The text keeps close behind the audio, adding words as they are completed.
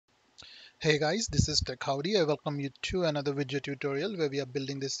Hey guys, this is Tech Howdy. I welcome you to another video tutorial where we are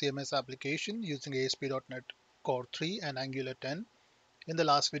building this CMS application using ASP.NET Core 3 and Angular 10. In the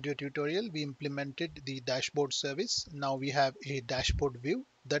last video tutorial, we implemented the dashboard service. Now we have a dashboard view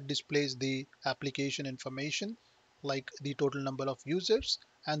that displays the application information like the total number of users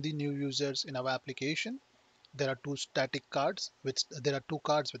and the new users in our application. There are two cards with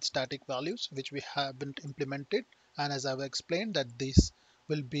static values which we haven't implemented, and as I've explained that this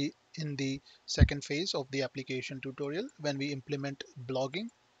will be in the second phase of the application tutorial when we implement blogging,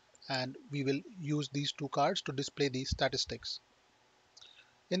 and we will use these two cards to display the statistics.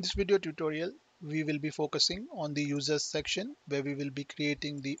 In this video tutorial, we will be focusing on the users section where we will be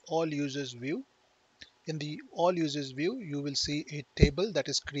creating the all users view. In the all users view, you will see a table that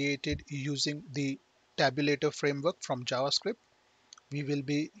is created using the Tabulator framework from JavaScript. We will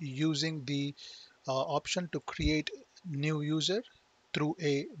be using the option to create new user through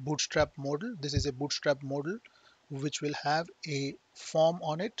a bootstrap model. This is a bootstrap model which will have a form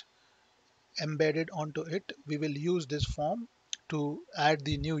on it embedded onto it. We will use this form to add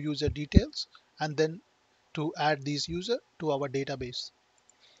the new user details and then to add these user to our database.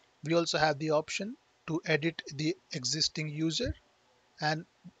 We also have the option to edit the existing user, and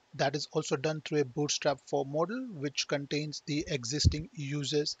that is also done through a bootstrap form model which contains the existing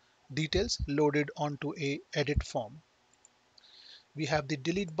users details loaded onto a edit form. We have the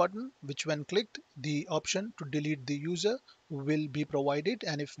delete button, which when clicked, the option to delete the user will be provided,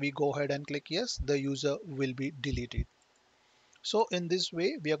 and if we go ahead and click yes, the user will be deleted. So in this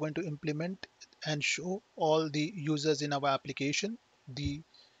way, we are going to implement and show all the users in our application. The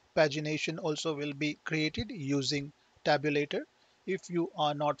pagination also will be created using Tabulator. If you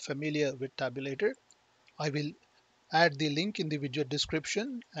are not familiar with Tabulator, I will add the link in the video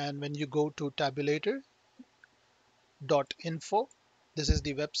description, and when you go to tabulator.info, this is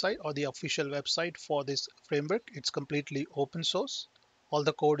the website or the official website for this framework. It's completely open source. All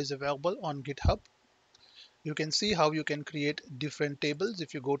the code is available on GitHub. You can see how you can create different tables.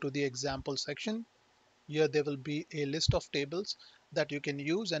 If you go to the example section, here there will be a list of tables that you can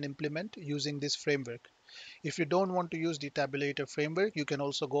use and implement using this framework. If you don't want to use the Tabulator framework, you can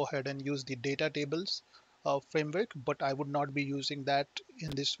also go ahead and use the DataTables framework, but I would not be using that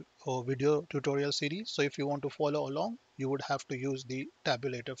in this video tutorial series. So if you want to follow along, you would have to use the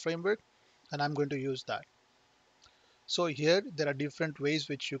Tabulator framework, and I'm going to use that. So here there are different ways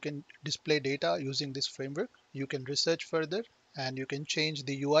which you can display data using this framework. You can research further and you can change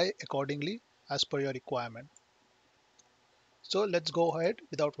the UI accordingly as per your requirement. So let's go ahead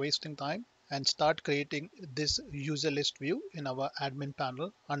without wasting time and start creating this user list view in our admin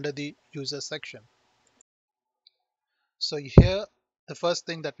panel under the user section. So here the first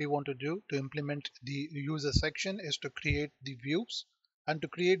thing that we want to do to implement the user section is to create the views. And to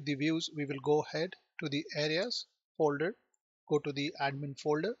create the views, we will go ahead to the areas folder, go to the admin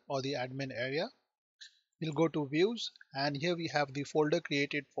folder or the admin area. We'll go to views, and here we have the folder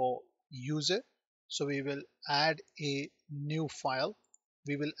created for user. So we will add a new file.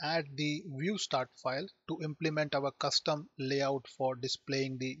 We will add the view start file to implement our custom layout for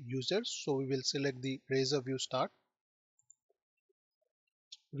displaying the users. So we will select the razor view start.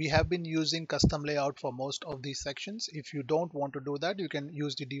 We have been using custom layout for most of these sections. If you don't want to do that, you can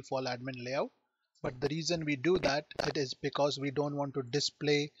use the default admin layout. But the reason we do that, it is because we don't want to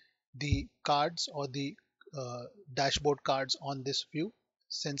display the cards or the dashboard cards on this view,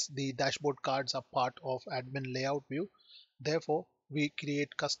 since the dashboard cards are part of admin layout view. Therefore, we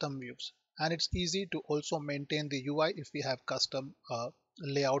create custom views, and it's easy to also maintain the UI if we have custom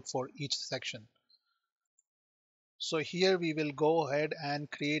layout for each section. So here we will go ahead and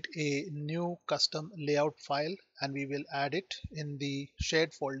create a new custom layout file, and we will add it in the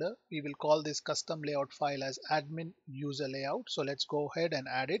shared folder. We will call this custom layout file as admin user layout. So let's go ahead and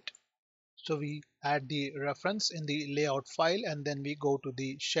add it. So we add the reference in the layout file, and then we go to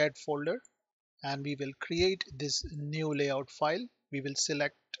the shared folder and we will create this new layout file. We will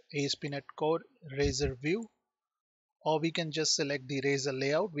select ASP.NET Core Razor View, or we can just select the Razor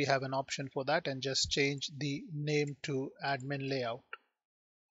layout. We have an option for that, and just change the name to admin layout,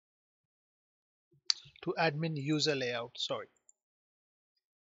 to admin user layout, sorry.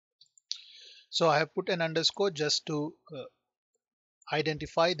 So I have put an underscore just to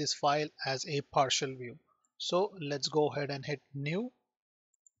identify this file as a partial view. So let's go ahead and hit new,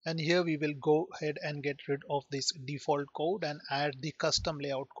 and here we will go ahead and get rid of this default code and add the custom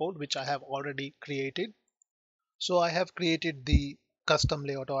layout code which I have already created. So I have created the custom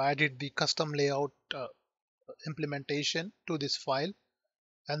layout, or added the custom layout implementation to this file,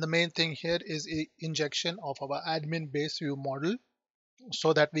 and the main thing here is a injection of our admin base view model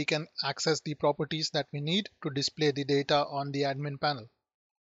so that we can access the properties that we need to display the data on the admin panel.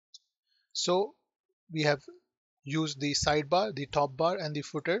 So we have used the sidebar, the top bar, and the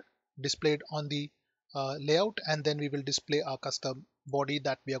footer displayed on the layout, and then we will display our custom body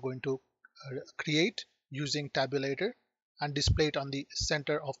that we are going to create using Tabulator and display it on the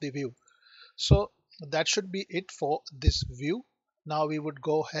center of the view. So that should be it for this view. Now we would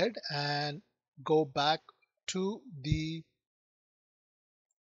go ahead and go back to the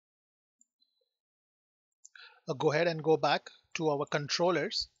go back to our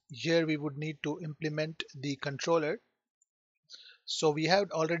controllers. Here we would need to implement the controller. So we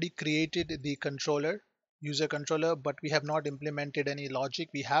have already created the controller, user controller, but we have not implemented any logic.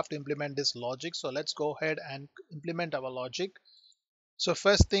 We have to implement this logic. So let's go ahead and implement our logic. So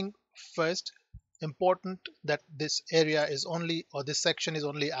first thing first, important that this area is only, or this section is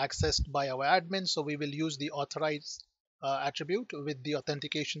only accessed by our admin. So we will use the authorized attribute with the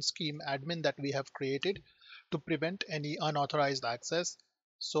authentication scheme admin that we have created to prevent any unauthorized access.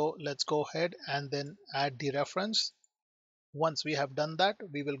 So let's go ahead and then add the reference. Once we have done that,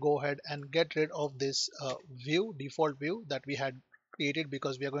 we will go ahead and get rid of this default view that we had created,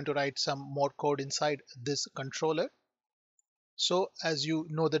 because we are going to write some more code inside this controller. So as you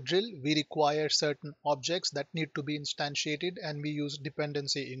know the drill, we require certain objects that need to be instantiated, and we use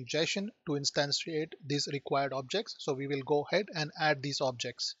dependency injection to instantiate these required objects. So we will go ahead and add these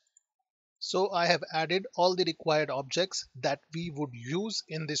objects. So I have added all the required objects that we would use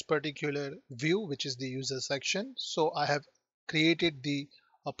in this particular view, which is the user section. So I have created the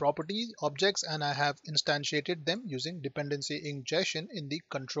properties objects, and I have instantiated them using dependency injection in the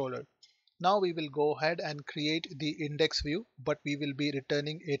controller. Now we will go ahead and create the index view, but we will be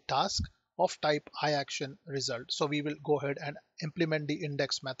returning a task of type iActionResult. So we will go ahead and implement the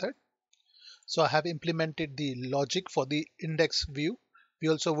index method. So I have implemented the logic for the index view. We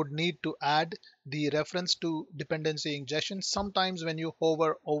also would need to add the reference to dependency injection. Sometimes when you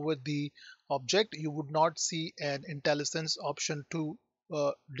hover over the object, you would not see an IntelliSense option to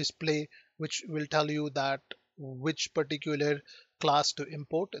display, which will tell you that which particular class to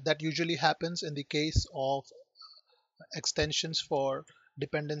import. That usually happens in the case of extensions for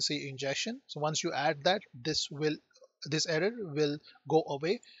dependency injection. So once you add that, this error will go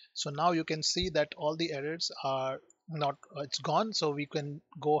away. So now you can see that all the errors are not, it's gone. So we can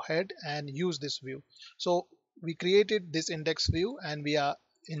go ahead and use this view. So we created this index view, and we are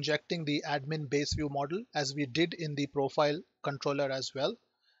injecting the admin base view model as we did in the profile controller as well.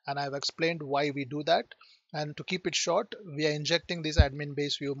 And I've explained why we do that. And to keep it short, we are injecting this admin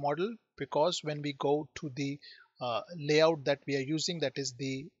base view model because when we go to the layout that we are using, that is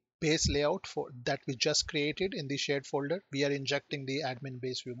the base layout for that we just created in the shared folder, we are injecting the admin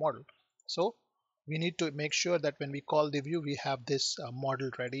base view model. So we need to make sure that when we call the view, we have this model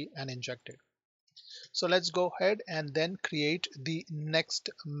ready and injected. So let's go ahead and then create the next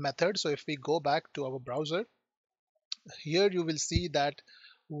method. So if we go back to our browser, here you will see that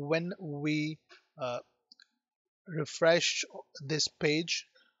when we uh, refresh this page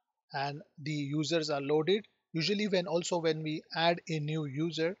and the users are loaded, usually when we add a new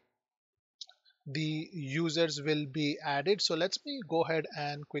user, the users will be added. So let's me go ahead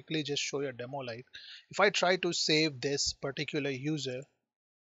and quickly just show you a demo live. If I try to save this particular user,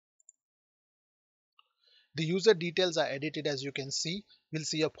 the user details are edited. As you can see, we'll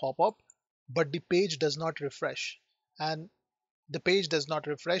see a pop-up, but the page does not refresh. And the page does not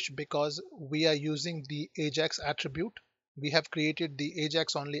refresh because we are using the Ajax attribute. We have created the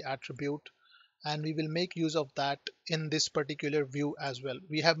Ajax only attribute, and we will make use of that in this particular view as well.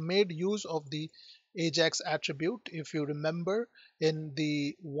 We have made use of the Ajax attribute, if you remember, in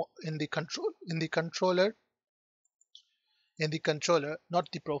the controller, not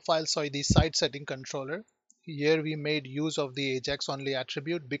the profile, sorry, the site setting controller. Here we made use of the Ajax only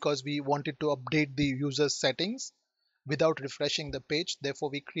attribute because we wanted to update the user's settings without refreshing the page.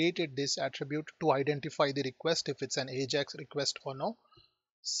 Therefore, we created this attribute to identify the request, if it's an Ajax request or no.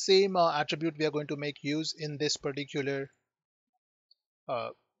 Same attribute we are going to make use in this particular uh,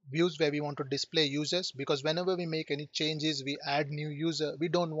 views where we want to display users, because whenever we make any changes, we add new user, we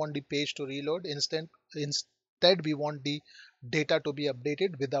don't want the page to reload. Instead we want the data to be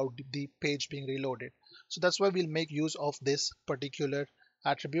updated without the page being reloaded. So that's why we'll make use of this particular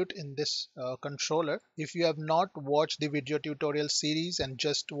attribute in this controller. If you have not watched the video tutorial series and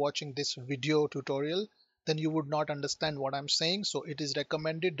just watching this video tutorial, then you would not understand what I'm saying. So it is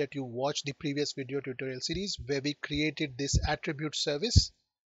recommended that you watch the previous video tutorial series where we created this attribute service,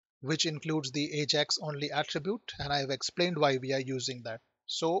 which includes the Ajax only attribute, and I have explained why we are using that.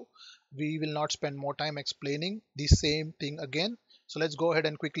 So we will not spend more time explaining the same thing again. So let's go ahead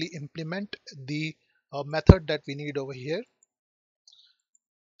and quickly implement the method that we need over here.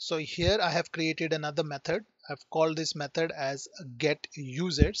 So here I have created another method. I've called this method as get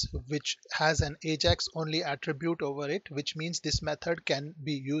users, which has an Ajax only attribute over it, which means this method can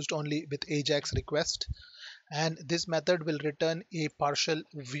be used only with Ajax request. And this method will return a partial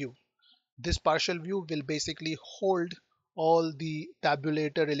view. This partial view will basically hold all the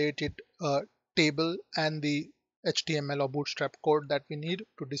tabulator related table and the HTML or bootstrap code that we need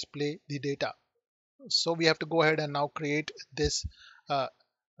to display the data. So we have to go ahead and now create this uh,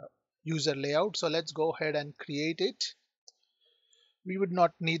 user layout. So let's go ahead and create it. We would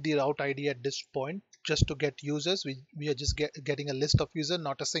not need the route ID at this point just to get users. We are just getting a list of users,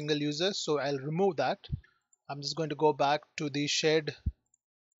 not a single user. So I'll remove that. I'm just going to go back to the shared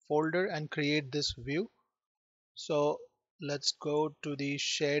folder and create this view. So let's go to the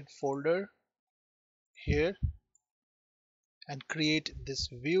shared folder here and create this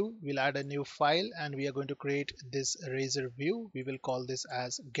view. We'll add a new file and we are going to create this razor view. We will call this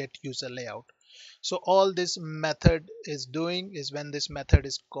as get user layout. So all this method is doing is when this method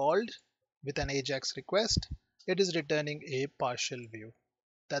is called with an Ajax request, it is returning a partial view.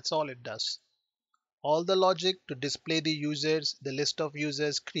 That's all it does. All the logic to display the users, the list of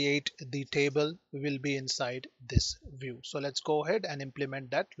users, create the table will be inside this view. So let's go ahead and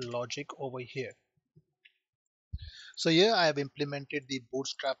implement that logic over here. So here I have implemented the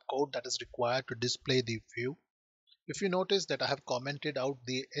bootstrap code that is required to display the view. If you notice that I have commented out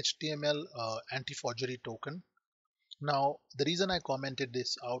the HTML anti-forgery token. Now, the reason I commented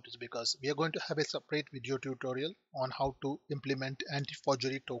this out is because we are going to have a separate video tutorial on how to implement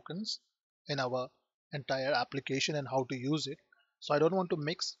anti-forgery tokens in our entire application and how to use it. So I don't want to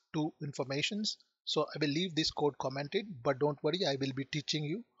mix two informations. So I will leave this code commented, but don't worry, I will be teaching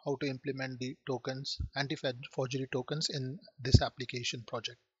you how to implement the tokens, anti-forgery tokens in this application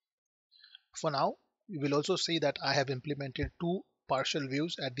project. For now, you will also see that I have implemented two partial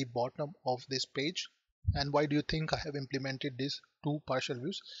views at the bottom of this page. And why do you think I have implemented these two partial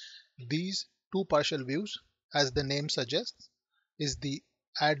views? These two partial views, as the name suggests, is the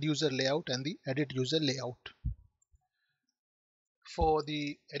add user layout and the edit user layout. For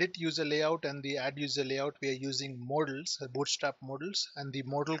the edit user layout and the add user layout, we are using models, bootstrap models, and the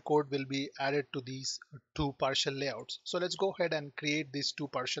model code will be added to these two partial layouts. So let's go ahead and create these two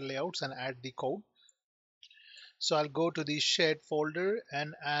partial layouts and add the code. So I'll go to the shared folder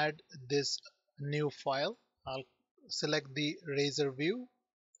and add this new file. I'll select the razor view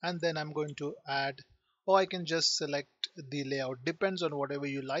and then I'm going to add, or I can just select the layout, depends on whatever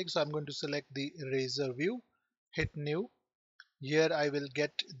you like. So I'm going to select the razor view, hit new. Here I will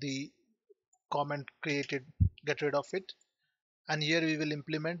get the comment created, get rid of it. And here we will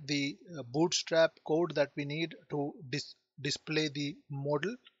implement the bootstrap code that we need to display the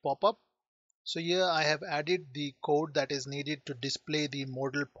modal pop-up. So here I have added the code that is needed to display the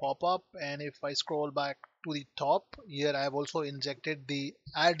modal pop-up, and if I scroll back to the top, here I have also injected the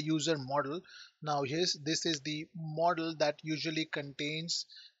add user model. Now this is the model that usually contains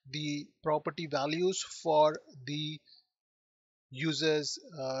the property values for the users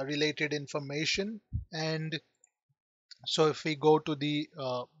related information. And so if we go to the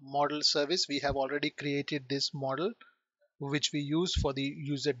model service, we have already created this model which we use for the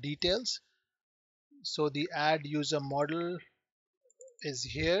user details. So the add user model is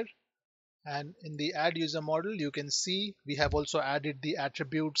here, and in the add user model you can see we have also added the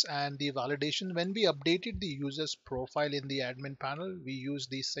attributes and the validation. When we updated the user's profile in the admin panel, we use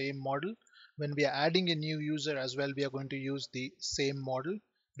the same model. When we are adding a new user as well, we are going to use the same model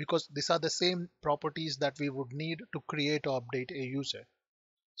because these are the same properties that we would need to create or update a user.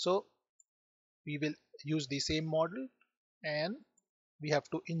 So we will use the same model, and we have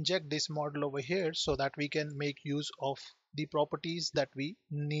to inject this model over here so that we can make use of the properties that we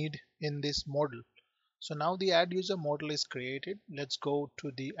need in this model. So now the add user model is created. Let's go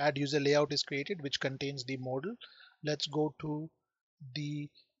to the add user layout is created, which contains the model. Let's go to the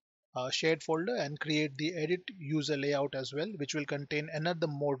shared folder and create the edit user layout as well, which will contain another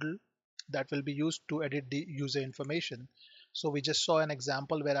model that will be used to edit the user information. So we just saw an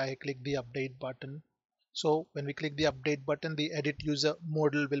example where I click the update button. So when we click the update button, the edit user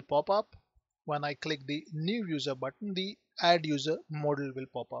model will pop up. When I click the new user button, the add user model will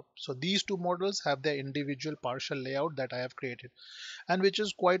pop up. So these two models have their individual partial layout that I have created, and which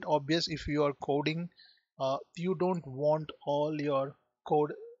is quite obvious. If you are coding, you don't want all your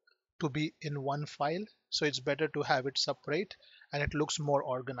code to be in one file, so it's better to have it separate and it looks more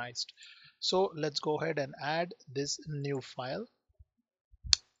organized. So let's go ahead and add this new file,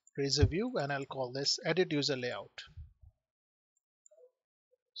 razor view, and I'll call this edit user layout.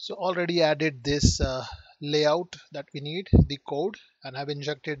 So already added this layout that we need, the code, and have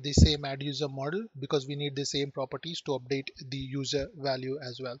injected the same add user model because we need the same properties to update the user value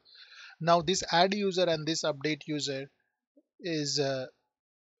as well. Now this add user and this update user is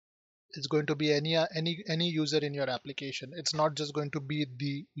going to be any user in your application. It's not just going to be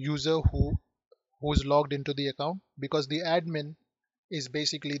the user who's logged into the account, because the admin is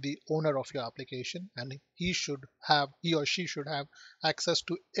basically the owner of your application, and he or she should have access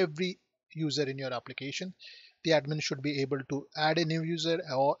to every user in your application. The admin should be able to add a new user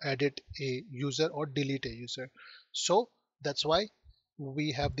or edit a user or delete a user. So that's why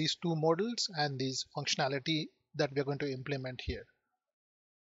we have these two models and these functionality that we're going to implement here.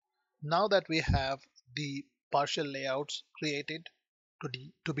 Now that we have the partial layouts created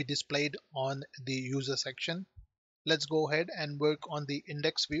to be displayed on the user section, let's go ahead and work on the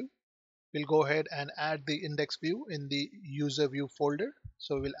index view. We'll go ahead and add the index view in the user view folder.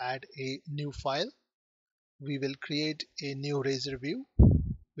 So we'll add a new file. We will create a new razor view.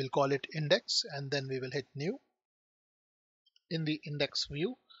 We'll call it index, and then we will hit new. In the index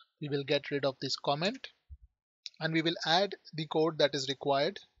view, we will get rid of this comment, and we will add the code that is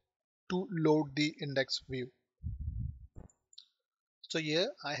required to load the index view. So here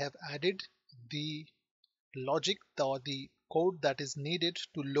I have added the logic or the code that is needed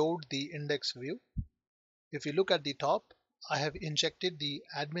to load the index view. If you look at the top, I have injected the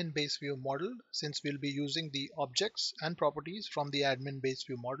admin base view model, since we'll be using the objects and properties from the admin base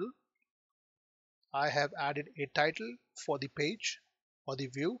view model. I have added a title for the page or the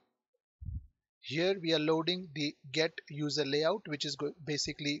view. Here we are loading the get user layout, which is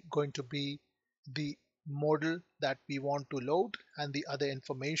basically going to be the model that we want to load and the other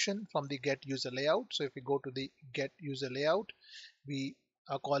information from the get user layout. So if we go to the get user layout, we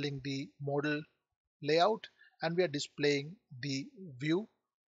are calling the model layout, and we are displaying the view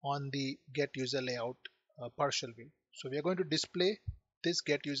on the get user layout partial view. So we are going to display this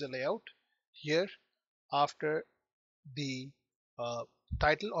get user layout here after the uh,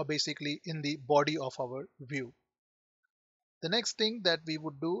 title, or basically in the body of our view. The next thing that we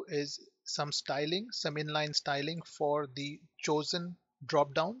would do is some styling, some inline styling for the chosen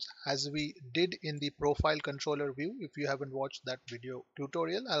drop downs, as we did in the profile controller view. If you haven't watched that video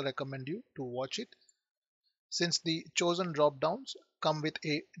tutorial, I'll recommend you to watch it. Since the chosen drop downs come with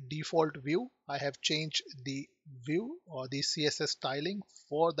a default view, I have changed the view or the CSS styling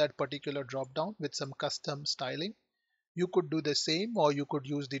for that particular drop down with some custom styling. You could do the same, or you could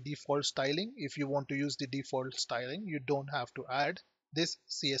use the default styling. If you want to use the default styling, you don't have to add this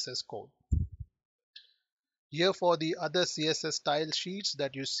CSS code. Here for the other CSS style sheets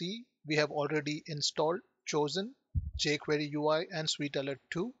that you see, we have already installed chosen, jQuery UI and SweetAlert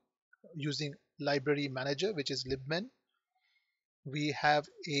 2 using library manager, which is libmen. We have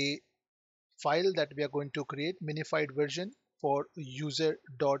a file that we are going to create, minified version for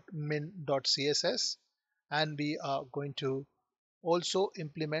user.min.css, and we are going to also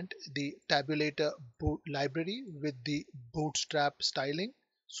implement the tabulator boot library with the bootstrap styling.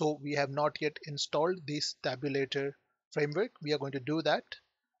 So we have not yet installed this tabulator framework. We are going to do that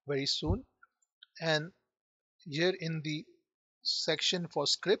very soon. And here in the section for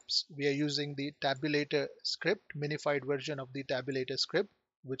scripts, we are using the tabulator script, minified version of the tabulator script,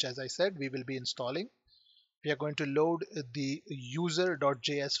 which, as I said, we will be installing. We are going to load the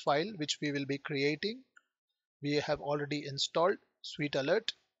user.js file, which we will be creating. We have already installed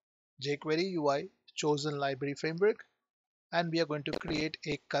SweetAlert, jQuery UI, chosen library framework, and we are going to create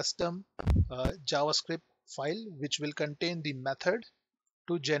a custom JavaScript file which will contain the method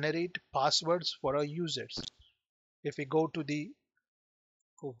to generate passwords for our users. If we go to the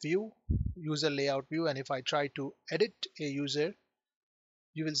view, user layout view, and if I try to edit a user,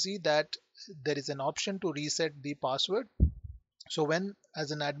 you will see that there is an option to reset the password. So when, as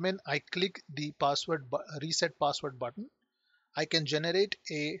an admin, I click the reset password button, I can generate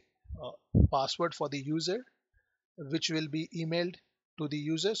a password for the user, which will be emailed to the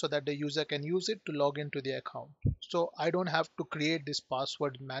user so that the user can use it to log into the account. So I don't have to create this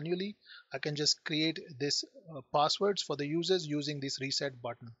password manually. I can just create this passwords for the users using this reset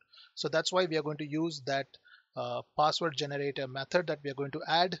button. So that's why we are going to use that password generator method that we are going to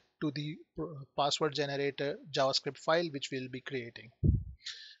add to the password generator JavaScript file which we'll be creating.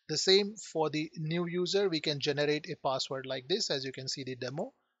 The same for the new user, we can generate a password like this, as you can see the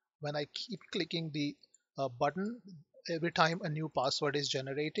demo. When I keep clicking the button, every time a new password is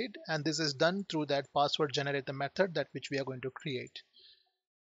generated, and this is done through that password generator method that which we are going to create.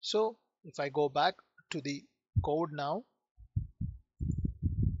 So if I go back to the code now,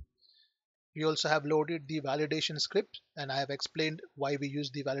 We also have loaded the validation script, and I have explained why we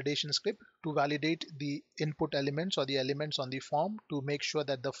use the validation script to validate the input elements or the elements on the form to make sure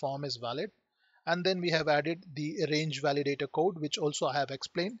that the form is valid. And then we have added the range validator code, which also I have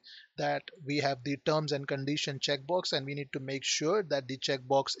explained that we have the terms and condition checkbox, and we need to make sure that the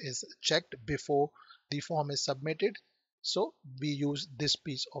checkbox is checked before the form is submitted. So we use this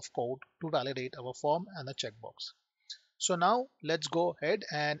piece of code to validate our form and the checkbox. So now let's go ahead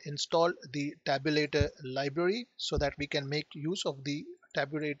and install the Tabulator library so that we can make use of the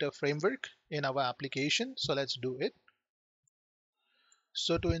Tabulator framework in our application. So let's do it.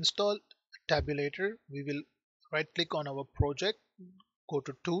 So to install Tabulator, we will right click on our project, go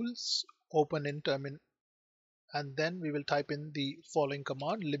to Tools, open in terminal, and then we will type in the following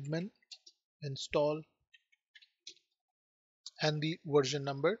command: libmin install and the version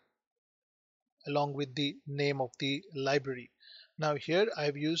number along with the name of the library. Now here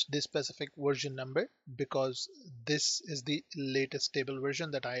I've used this specific version number because this is the latest stable version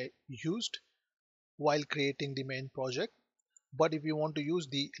that I used while creating the main project. But if you want to use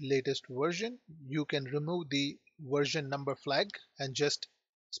the latest version, you can remove the version number flag and just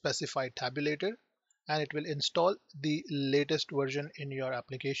specify Tabulator, and it will install the latest version in your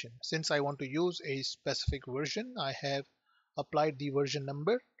application. Since I want to use a specific version, I have applied the version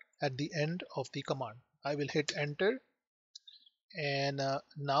number at the end of the command. I will hit enter, and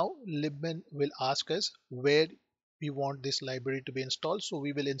now libmin will ask us where we want this library to be installed. So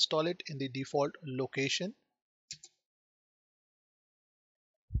we will install it in the default location.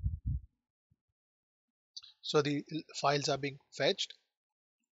 So the files are being fetched.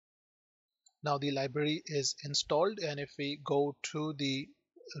 Now the library is installed, and if we go to the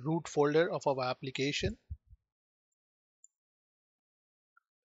root folder of our application,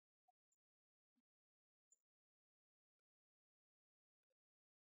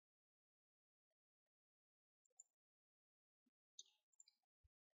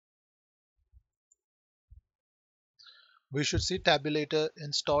 we should see Tabulator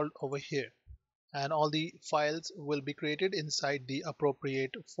installed over here, and all the files will be created inside the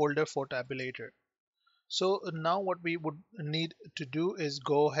appropriate folder for Tabulator. So now what we would need to do is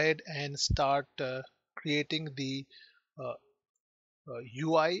go ahead and start creating the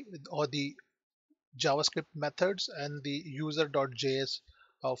UI or the JavaScript methods and the user.js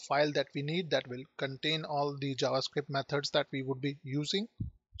file that we need that will contain all the JavaScript methods that we would be using.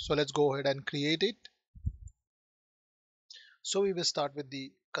 So let's go ahead and create it. So we will start with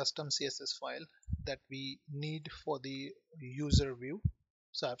the custom CSS file that we need for the user view.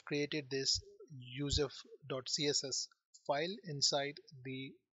 So I've created this user.css file inside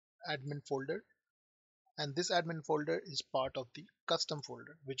the admin folder, and this admin folder is part of the custom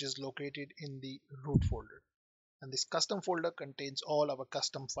folder, which is located in the root folder. And this custom folder contains all our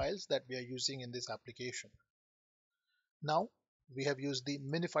custom files that we are using in this application. Now we have used the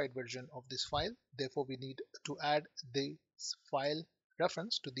minified version of this file, therefore we need to add this file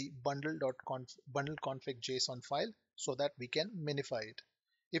reference to the bundle.config.json file so that we can minify it.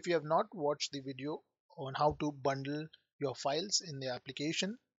 If you have not watched the video on how to bundle your files in the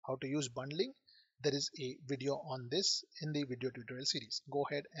application, how to use bundling, there is a video on this in the video tutorial series. Go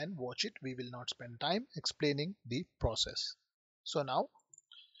ahead and watch it. We will not spend time explaining the process. So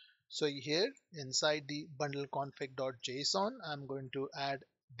here inside the bundle config.json, I'm going to add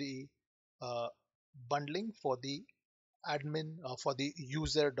the uh, bundling for the admin for the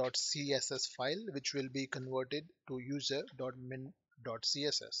user.css file, which will be converted to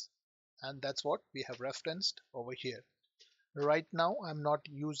user.min.css, and that's what we have referenced over here. Right now I'm not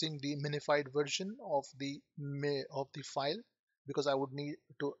using the minified version of the file because I would need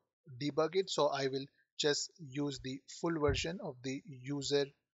to debug it, so I will just use the full version of the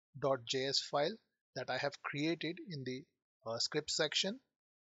user.js file that I have created in the script section.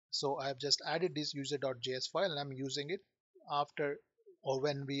 So I have just added this user.js file and I'm using it after or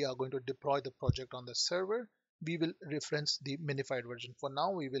when we are going to deploy the project on the server. We will reference the minified version. For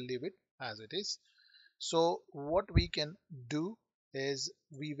now we will leave it as it is. So what we can do is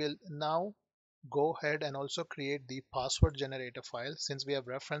we will now go ahead and also create the password generator file, since we have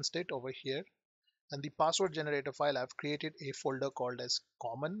referenced it over here. And the password generator file, I've created a folder called as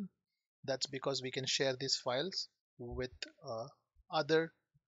common. That's because we can share these files with other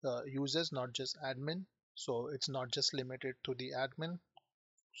users, not just admin. So it's not just limited to the admin.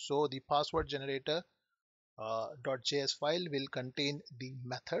 So the password generator .js file will contain the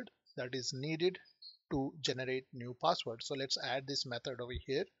method that is needed to generate new password. So let's add this method over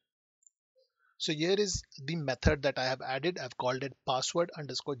here. So here is the method that I have added. I've called it password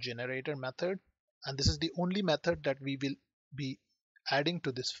underscore generator method, and this is the only method that we will be adding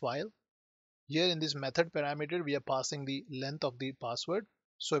to this file. Here in this method parameter, we are passing the length of the password.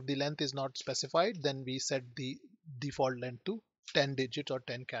 So if the length is not specified, then we set the default length to 10 digits or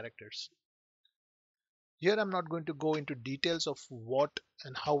 10 characters. Here I'm not going to go into details of what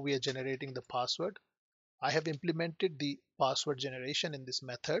and how we are generating the password. I have implemented the password generation in this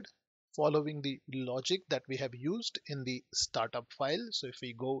method following the logic that we have used in the startup file. So if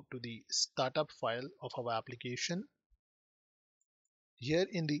we go to the startup file of our application, here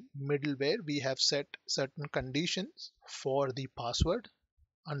in the middleware, we have set certain conditions for the password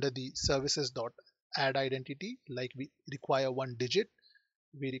under the services.add identity, like we require 1 digit,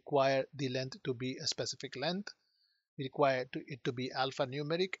 we require the length to be a specific length, we require it to be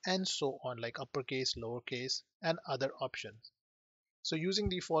alphanumeric, and so on, like uppercase, lowercase, and other options. So using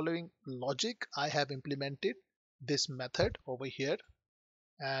the following logic, I have implemented this method over here,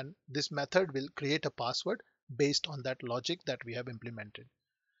 and this method will create a password based on that logic that we have implemented.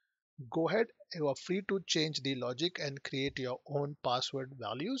 Go ahead, you are free to change the logic and create your own password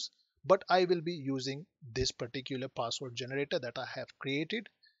values, but I will be using this particular password generator that I have created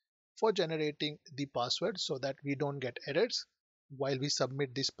for generating the password so that we don't get errors while we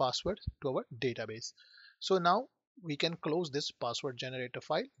submit this password to our database. So now we can close this password generator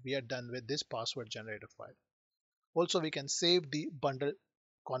file. We are done with this password generator file. Also, we can save the bundle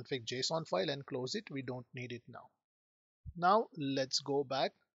config.json file and close it. We don't need it now. Now let's go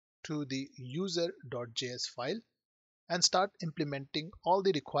back to the user.js file and start implementing all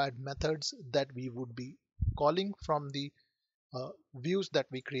the required methods that we would be calling from the views that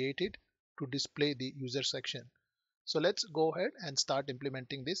we created to display the user section. So let's go ahead and start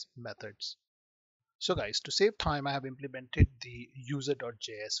implementing these methods. So guys, to save time, I have implemented the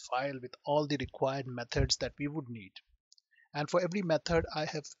user.js file with all the required methods that we would need. And for every method, I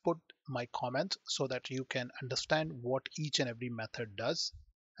have put my comments so that you can understand what each and every method does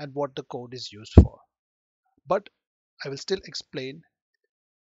and what the code is used for. But I will still explain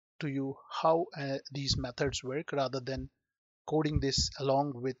to you how these methods work rather than coding this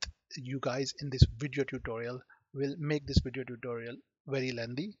along with you guys in this video tutorial will make this video tutorial very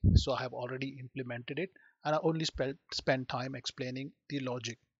lengthy. So I have already implemented it and I only spend time explaining the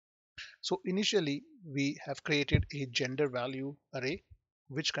logic. So initially we have created a gender value array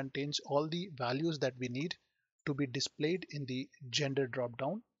which contains all the values that we need to be displayed in the gender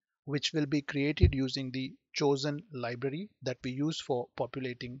dropdown, which will be created using the chosen library that we use for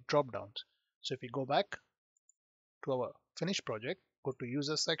populating dropdowns. So if we go back to our finished project, go to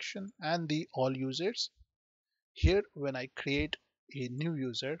user section and the all users. Here when I create a new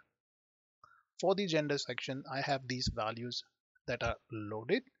user for the gender section, I have these values that are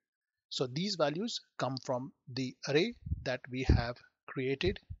loaded. So these values come from the array that we have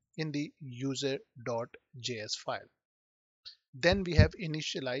created in the user.js file. Then we have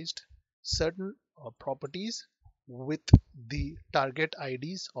initialized certain properties with the target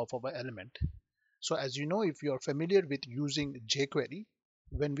IDs of our element. So as you know, if you are familiar with using jQuery,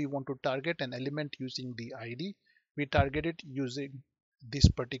 when we want to target an element using the ID, we target it using this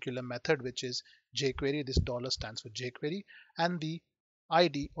particular method, which is jQuery. This dollar stands for jQuery and the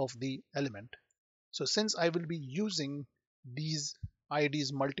ID of the element. So since I will be using these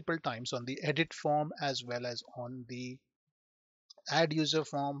IDs multiple times on the edit form as well as on the add user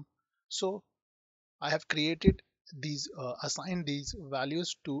form, so I have created these assigned these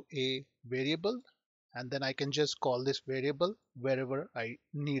values to a variable, and then I can just call this variable wherever I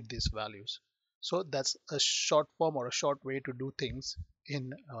need these values. So that's a short form or a short way to do things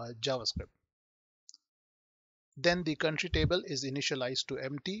in JavaScript. Then the country table is initialized to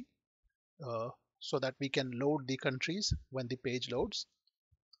empty so that we can load the countries when the page loads.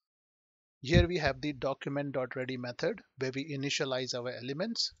 Here we have the document.ready method where we initialize our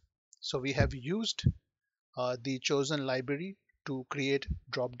elements. So we have used the chosen library to create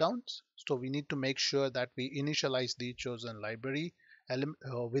dropdowns. So we need to make sure that we initialize the chosen library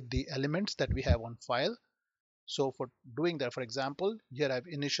with the elements that we have on file. So for doing that, for example, here I've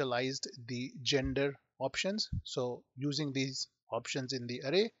initialized the gender options. So using these options in the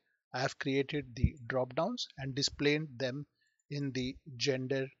array, I have created the dropdowns and displayed them in the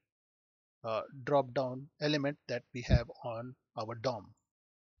gender dropdown element that we have on our DOM.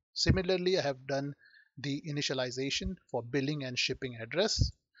 Similarly, I have done the initialization for billing and shipping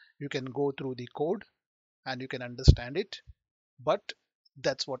address. You can go through the code and you can understand it, but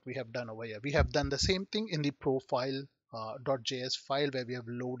that's what we have done over here. We have done the same thing in the profile.js file where we have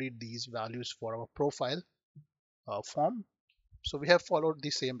loaded these values for our profile form. So we have followed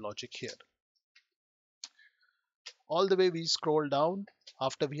the same logic here. All the way we scroll down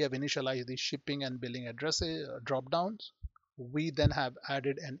after we have initialized the shipping and billing address drop downs. We then have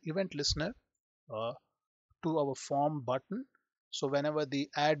added an event listener to our form button. So whenever the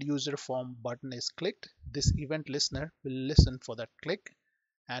add user form button is clicked, this event listener will listen for that click,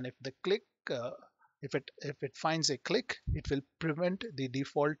 and if the click if it finds a click, it will prevent the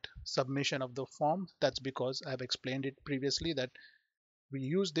default submission of the form. That's because I've explained it previously that we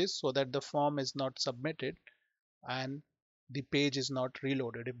use this so that the form is not submitted and the page is not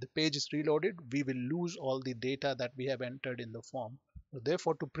reloaded. If the page is reloaded, we will lose all the data that we have entered in the form. So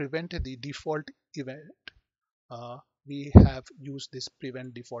therefore, to prevent the default event, we have used this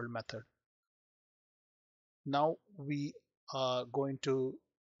prevent default method. Now we are going to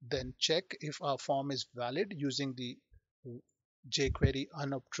then check if our form is valid using the jQuery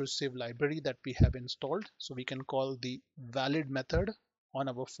unobtrusive library that we have installed. So we can call the valid method on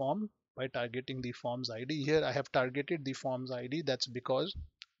our form by targeting the forms ID. Here I have targeted the forms ID. That's because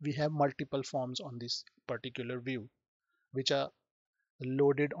we have multiple forms on this particular view, which are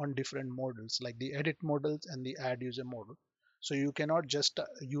loaded on different models like the edit models and the add user model. So you cannot just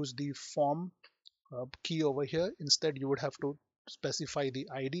use the form key over here. Instead, you would have to specify the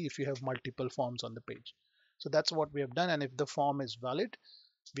ID if you have multiple forms on the page. So that's what we have done. And if the form is valid,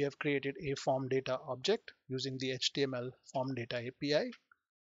 we have created a form data object using the HTML form data API.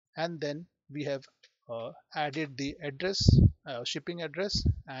 And then we have added the address, shipping address,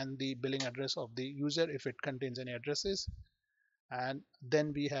 and the billing address of the user if it contains any addresses. And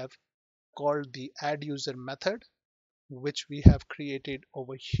then we have called the add user method, which we have created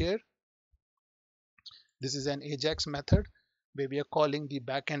over here. This is an Ajax method where we are calling the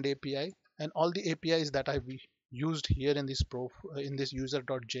backend API, and all the APIs that I've used here in this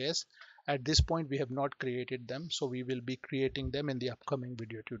user.js, at this point we have not created them, so we will be creating them in the upcoming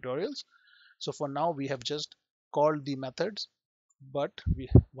video tutorials. So for now we have just called the methods, but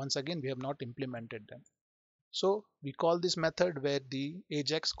once again we have not implemented them. So we call this method where the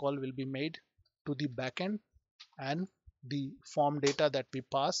Ajax call will be made to the backend, and the form data that we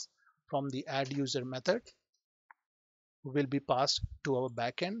pass from the add user method will be passed to our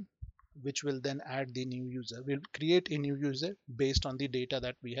backend, which will then add the new user. We'll create a new user based on the data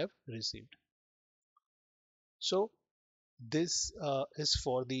that we have received. So this is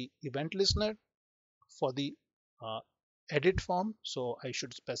for the event listener. For the edit form, so I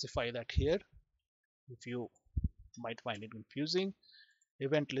should specify that here. If you might find it confusing,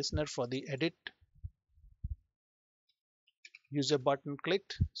 event listener for the edit user button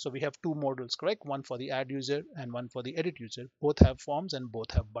clicked. So we have two models, correct? One for the add user and one for the edit user. Both have forms and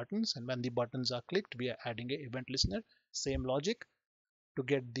both have buttons, and when the buttons are clicked, we are adding a event listener. Same logic to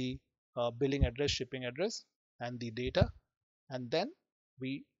get the billing address, shipping address, and the data, and then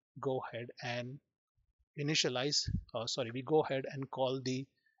we go ahead and initialize we go ahead and call the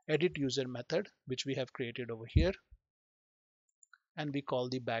edit user method, which we have created over here, and we call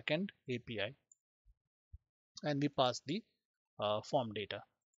the backend API, and we pass the form data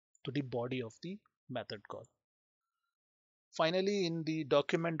to the body of the method call. Finally, in the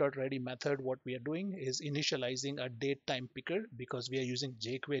document.ready method, what we are doing is initializing a date time picker because we are using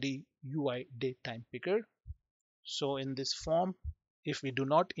jQuery UI date time picker. So in this form, if we do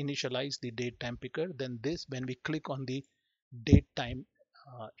not initialize the date time picker, then when we click on the date time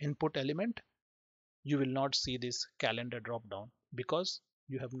input element, you will not see this calendar drop down because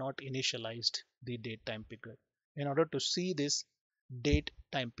you have not initialized the date time picker. In order to see this date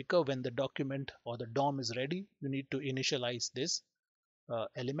time picker when the document or the DOM is ready, you need to initialize this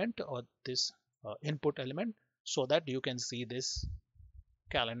element or this input element so that you can see this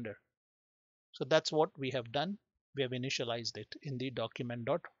calendar. So that's what we have done. We have initialized it in the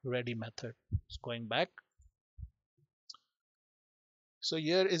document.ready method. So going back, so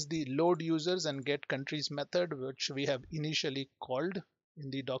here is the load users and get countries method, which we have initially called in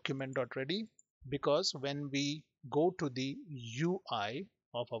the document.ready, because when we go to the UI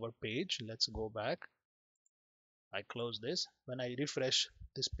of our page, let's go back. I close this. When I refresh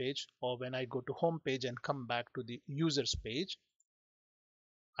this page, or when I go to home page and come back to the users page,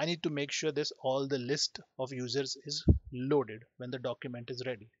 I need to make sure this all the list of users is loaded when the document is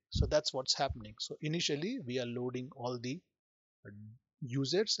ready. So that's what's happening. So initially we are loading all the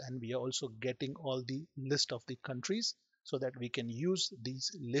users, and we are also getting all the list of the countries so that we can use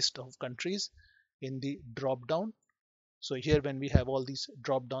these list of countries in the drop down. So here when we have all these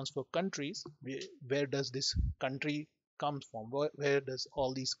drop downs for countries, where does this country come from? Where does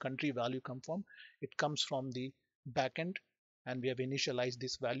all these country value come from? It comes from the backend, and we have initialized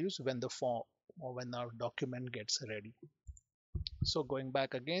these values when the form or when our document gets ready. So going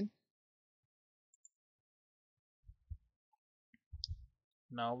back again,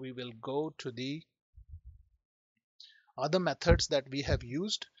 now we will go to the other methods that we have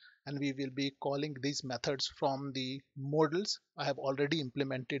used. and we will be calling these methods from the modals. I have already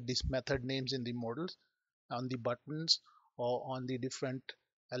implemented these method names in the modals on the buttons or on the different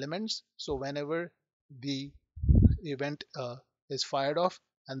elements. So whenever the event is fired off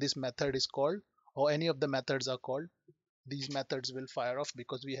and this method is called, or any of the methods are called, these methods will fire off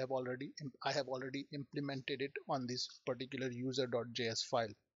because I have already implemented it on this particular user.js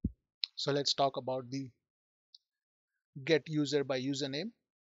file. So let's talk about the get user by username.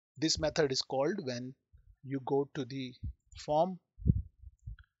 This method is called when you go to the form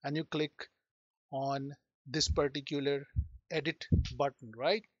and you click on this particular edit button,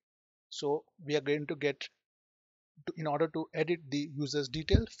 right? So we are going to get in order to edit the user's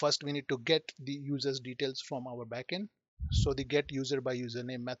detail, first we need to get the user's details from our backend. So the get user by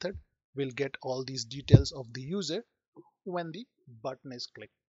username method will get all these details of the user when the button is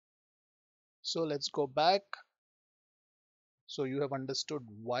clicked. So let's go back. So you have understood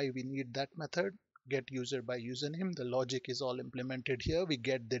why we need that method, get user by username. The logic is all implemented here. We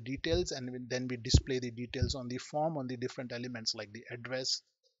get the details and then we display the details on the form on the different elements like the address,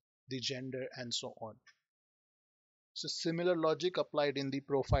 the gender, and so on. So similar logic applied in the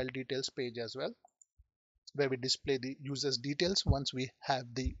profile details page as well, where we display the user's details. Once we have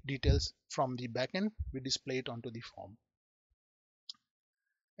the details from the backend, we display it onto the form.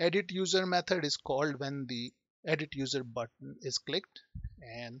 Edit user method is called when the edit user button is clicked,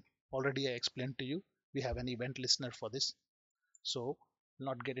 and already I explained to you we have an event listener for this, so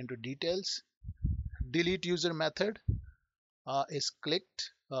not get into details. Delete user method is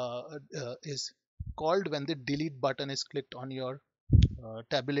called when the delete button is clicked on your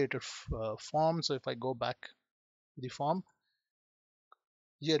tabulator form. So if I go back the form,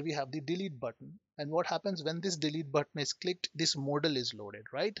 here we have the delete button, and what happens when this delete button is clicked, this modal is loaded,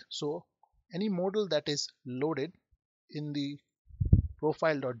 right? So any modal that is loaded in the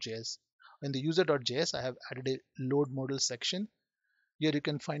profile.js, in the user.js, I have added a load modal section. Here you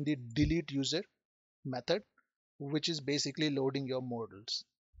can find the delete user method, which is basically loading your modals.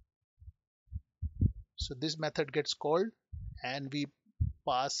 So this method gets called and we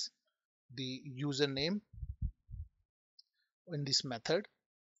pass the username in this method,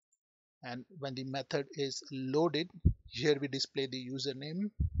 and when the method is loaded, here we display the username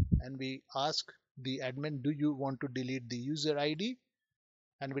and we ask the admin, do you want to delete the user ID,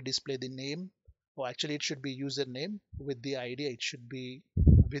 and we display the name, or actually it should be username with the ID, it should be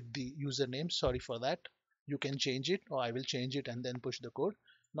with the username, sorry for that. You can change it, or I will change it and then push the code.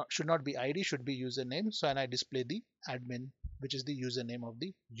 Should not be ID, should be username. So and I display the admin, which is the username of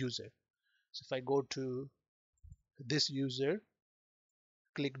the user. So if I go to this user,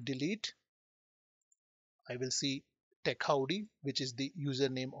 click delete, I will see tech howdy, which is the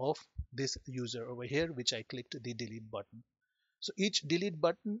username of this user over here, which I clicked the delete button. So each delete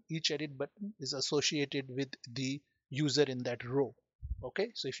button, each edit button is associated with the user in that row.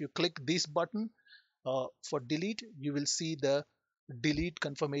 Okay, so if you click this button for delete, you will see the delete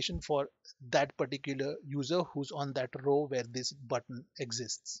confirmation for that particular user who's on that row where this button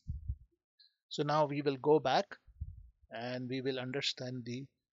exists. So now we will go back and we will understand the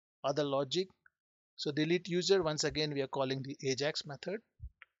other logic. So delete user, once again we are calling the Ajax method,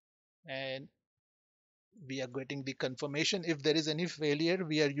 and we are getting the confirmation. If there is any failure,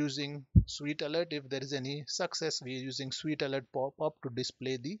 we are using sweet alert. If there is any success, we are using sweet alert pop-up to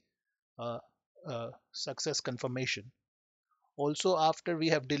display the success confirmation. Also, after we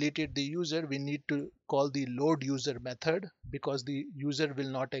have deleted the user, we need to call the load user method because the user will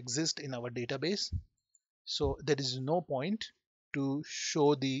not exist in our database. So there is no point to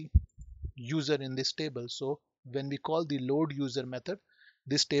show the user in this table. So when we call the load user method,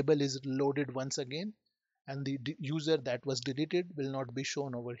 this table is loaded once again, and the user that was deleted will not be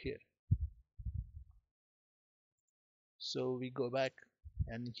shown over here. So we go back,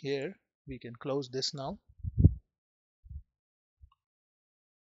 and here we can close this now.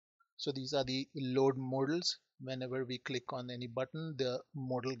 So these are the load modals. Whenever we click on any button, the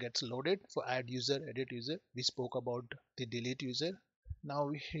modal gets loaded. For add user, edit user, we spoke about the delete user. Now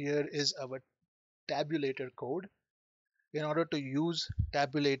here is our tabulator code. In order to use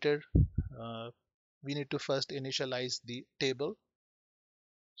tabulator, we need to first initialize the table.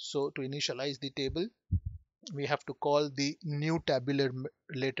 So to initialize the table, we have to call the new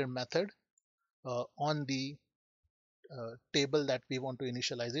tabulator method on the table that we want to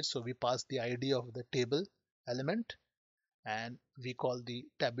initialize it. So we pass the ID of the table element and we call the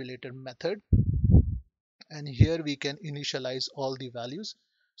tabulator method, and here we can initialize all the values.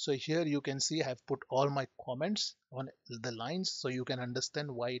 So here you can see I have put all my comments on the lines so you can understand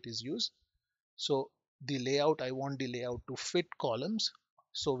why it is used. So the layout, I want the layout to fit columns.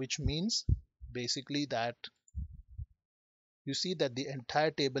 So which means basically that you see that the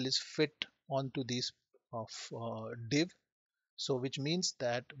entire table is fit onto this of div. So which means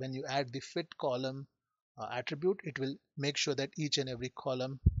that when you add the fit column attribute, it will make sure that each and every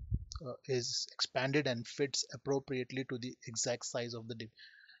column is expanded and fits appropriately to the exact size of the div.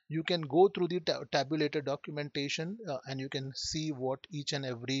 You can go through the tabulator documentation and you can see what each and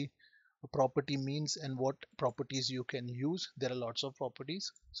every property means and what properties you can use. There are lots of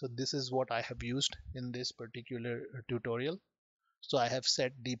properties. So this is what I have used in this particular tutorial. So I have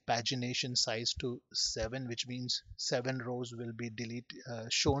set the pagination size to 7, which means 7 rows will be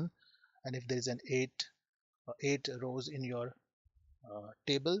shown. And if there is an 8 rows in your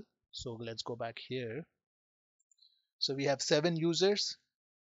table, so let's go back here. So we have 7 users.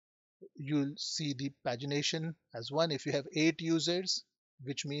 You'll see the pagination as 1. If you have 8 users,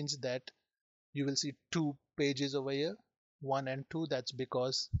 which means that you will see 2 pages over here, 1 and 2. That's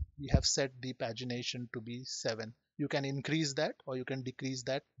because we have set the pagination to be 7. You can increase that or you can decrease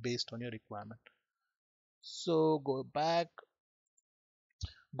that based on your requirement. So go back,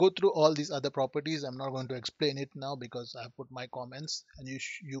 go through all these other properties. I'm not going to explain it now because I put my comments, and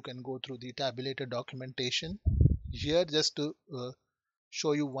you can go through the tabulator documentation here. Just to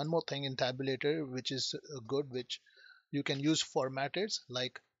show you one more thing in tabulator which is good, which you can use formatters.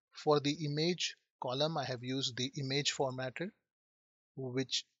 Like for the image column, I have used the image formatter,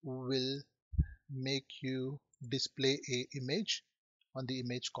 which will make you display a image on the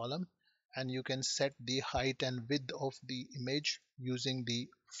image column, and you can set the height and width of the image using the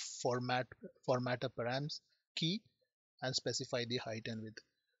formatter params key and specify the height and width.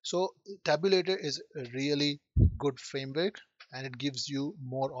 So tabulator is a really good framework, and it gives you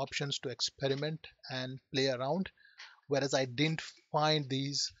more options to experiment and play around, whereas I didn't find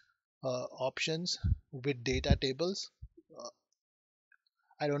these options with data tables. uh,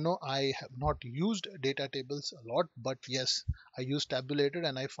 I don't know, I have not used data tables a lot, but yes, I use tabulator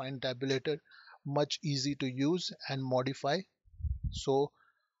and I find tabulator much easy to use and modify. So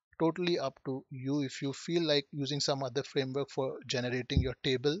totally up to you. If you feel like using some other framework for generating your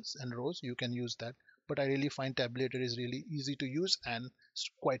tables and rows, you can use that. But I really find tabulator is really easy to use and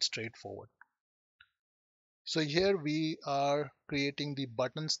quite straightforward. So here we are creating the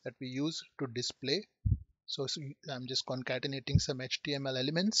buttons that we use to display. So I'm just concatenating some HTML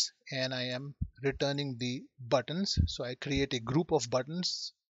elements and I am returning the buttons. So I create a group of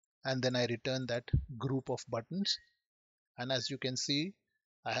buttons and then I return that group of buttons. And as you can see,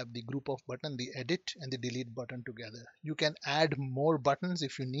 I have the group of button, the edit and the delete button together. You can add more buttons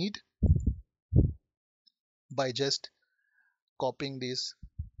if you need by just copying this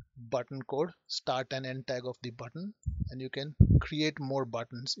button code, start and end tag of the button, and you can create more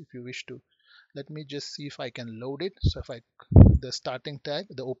buttons if you wish to. Let me just see if I can load it. So if I the starting tag,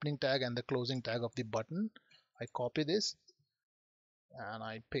 the opening tag and the closing tag of the button, I copy this and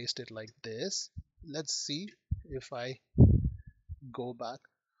I paste it like this. Let's see if I go back.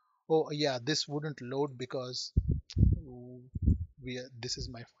 Oh yeah, this wouldn't load because this is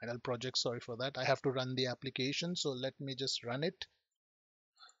my final project. Sorry for that. I have to run the application, so let me just run it.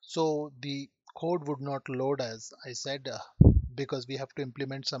 So the code would not load, as I said, because we have to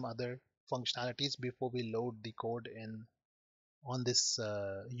implement some other functionalities before we load the code in on this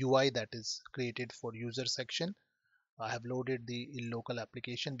UI that is created for user section. I have loaded the local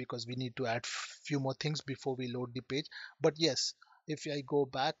application because we need to add few more things before we load the page. But yes, if I go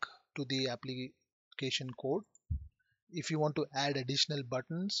back to the application code, if you want to add additional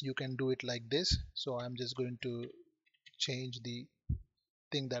buttons, you can do it like this. So I'm just going to change the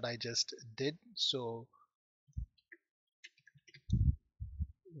thing that I just did so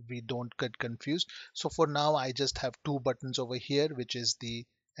we don't get confused. So for now, I just have 2 buttons over here, which is the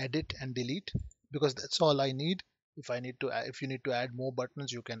edit and delete, because that's all I need. If you need to add more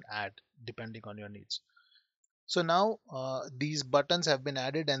buttons, you can add depending on your needs. So now these buttons have been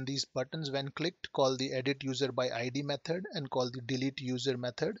added, and these buttons when clicked call the edit user by ID method and call the delete user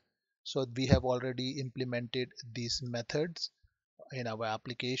method. So we have already implemented these methods in our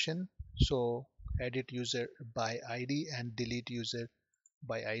application. So edit user by ID and delete user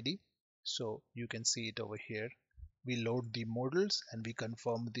by ID. So you can see it over here. We load the modals and we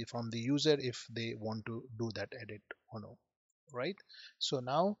confirm from the user if they want to do that edit or no, right? So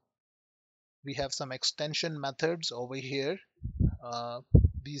now we have some extension methods over here. Uh,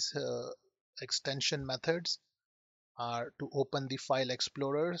 these extension methods are to open the file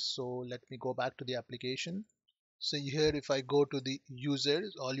explorer. So let me go back to the application. So here, if I go to the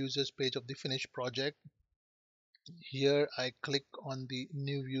users, all users page of the finished project, here I click on the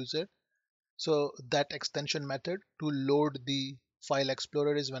new user. So that extension method to load the File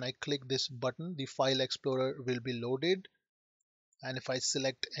Explorer is when I click this button, the File Explorer will be loaded. And if I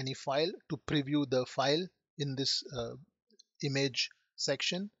select any file to preview the file in this image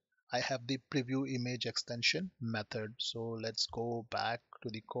section, I have the preview image extension method. So let's go back to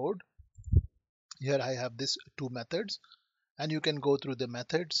the code. Here I have these two methods, and you can go through the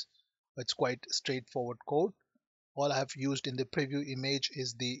methods. It's quite straightforward code. All I have used in the preview image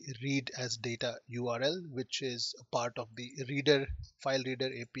is the read as data URL, which is a part of the file reader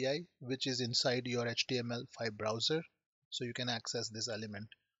API, which is inside your HTML5 browser. So you can access this element.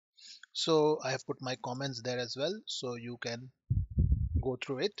 So I have put my comments there as well, so you can go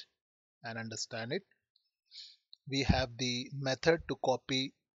through it and understand it. We have the method to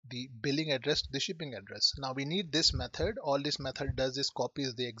copy the billing address to the shipping address. Now we need this method. All this method does is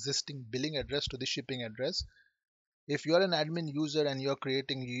copies the existing billing address to the shipping address. If you're an admin user and you're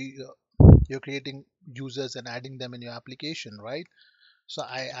creating users and adding them in your application, right? So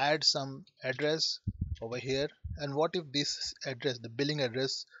I add some address over here, and what if this address, the billing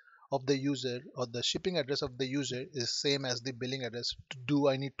address of the user or the shipping address of the user, is same as the billing address? Do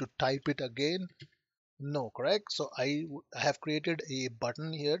I need to type it again? No, correct? So I have created a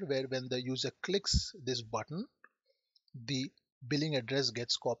button here where when the user clicks this button, the billing address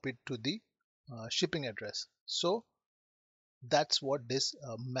gets copied to the shipping address. So that's what this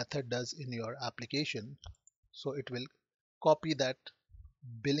method does in your application. So it will copy that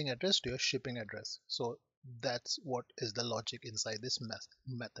billing address to your shipping address. So that's what is the logic inside this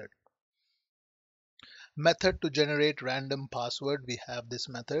method. Method to generate random password. We have this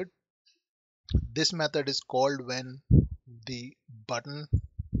method. This method is called when the button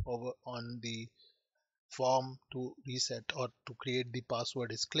over on the form to reset or to create the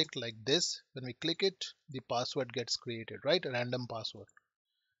password is clicked like this. When we click it, the password gets created, right? A random password.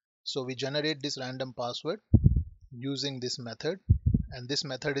 So we generate this random password using this method, and this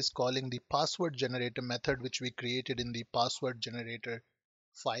method is calling the password generator method, which we created in the password generator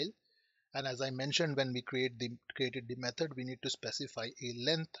file. And as I mentioned, when we created the method, we need to specify a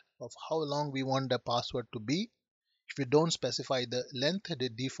length of how long we want the password to be. If you don't specify the length, the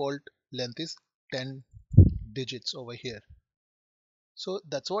default length is 10 digits over here. So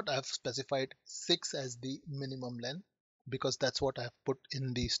that's what I've specified 6 as the minimum length, because that's what I've put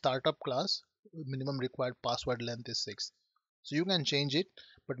in the startup class. Minimum required password length is 6. So you can change it,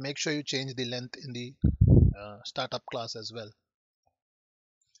 but make sure you change the length in the startup class as well.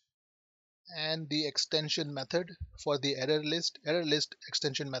 And the extension method for the error list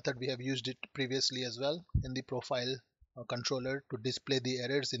extension method, we have used it previously as well in the profile controller to display the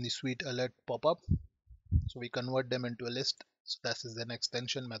errors in the suite alert pop-up. So we convert them into a list. So that is an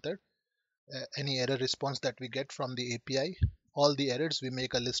extension method. Any error response that we get from the API, all the errors, we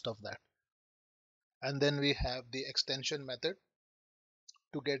make a list of that. And then we have the extension method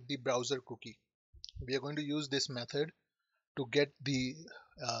to get the browser cookie. We are going to use this method to get the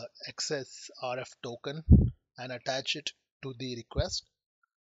access RF token and attach it to the request.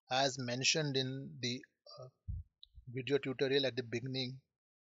 As mentioned in the video tutorial at the beginning,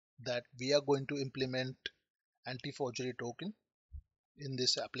 that we are going to implement anti-forgery token in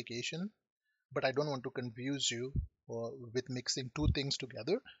this application, but I don't want to confuse you with mixing two things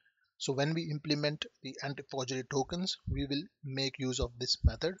together. So when we implement the anti-forgery tokens, we will make use of this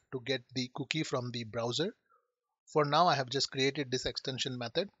method to get the cookie from the browser. For now, I have just created this extension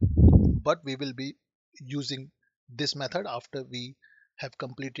method, but we will be using this method after we have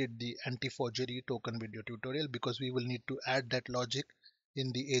completed the anti-forgery token video tutorial, because we will need to add that logic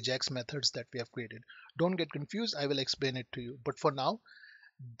in the Ajax methods that we have created. Don't get confused, I will explain it to you. But for now,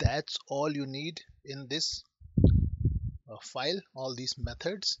 that's all you need in this file, all these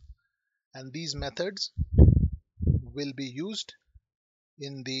methods, and these methods will be used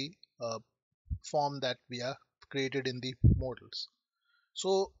in the form that we have created in the models.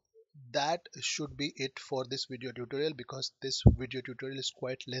 So that should be it for this video tutorial, because this video tutorial is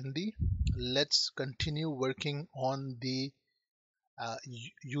quite lengthy. Let's continue working on the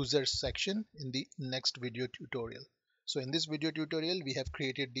user section in the next video tutorial. So in this video tutorial, we have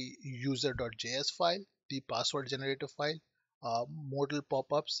created the user.js file, the password generator file, modal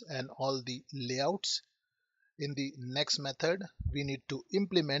pop-ups, and all the layouts. In the next method, we need to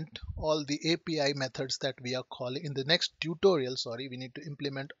implement all the API methods that we are calling. In the next tutorial, sorry, we need to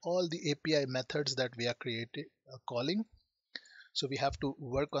implement all the API methods that we are calling. So we have to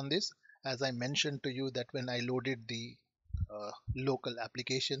work on this. As I mentioned to you that when I loaded the local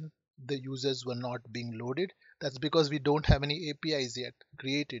application, the users were not being loaded. That's because we don't have any APIs yet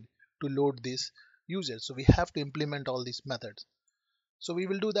created to load these users. So we have to implement all these methods. So we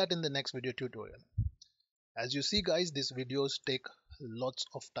will do that in the next video tutorial. As you see guys, these videos take lots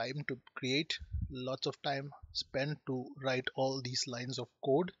of time to create, lots of time spent to write all these lines of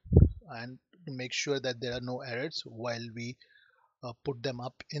code and to make sure that there are no errors while we put them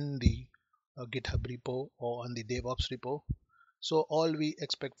up in the GitHub repo or on the DevOps repo. So all we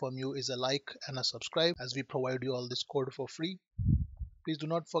expect from you is a like and a subscribe, as we provide you all this code for free. Please do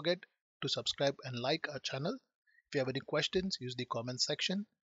not forget to subscribe and like our channel. If you have any questions, use the comment section.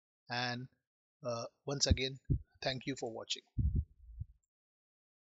 And once again, thank you for watching.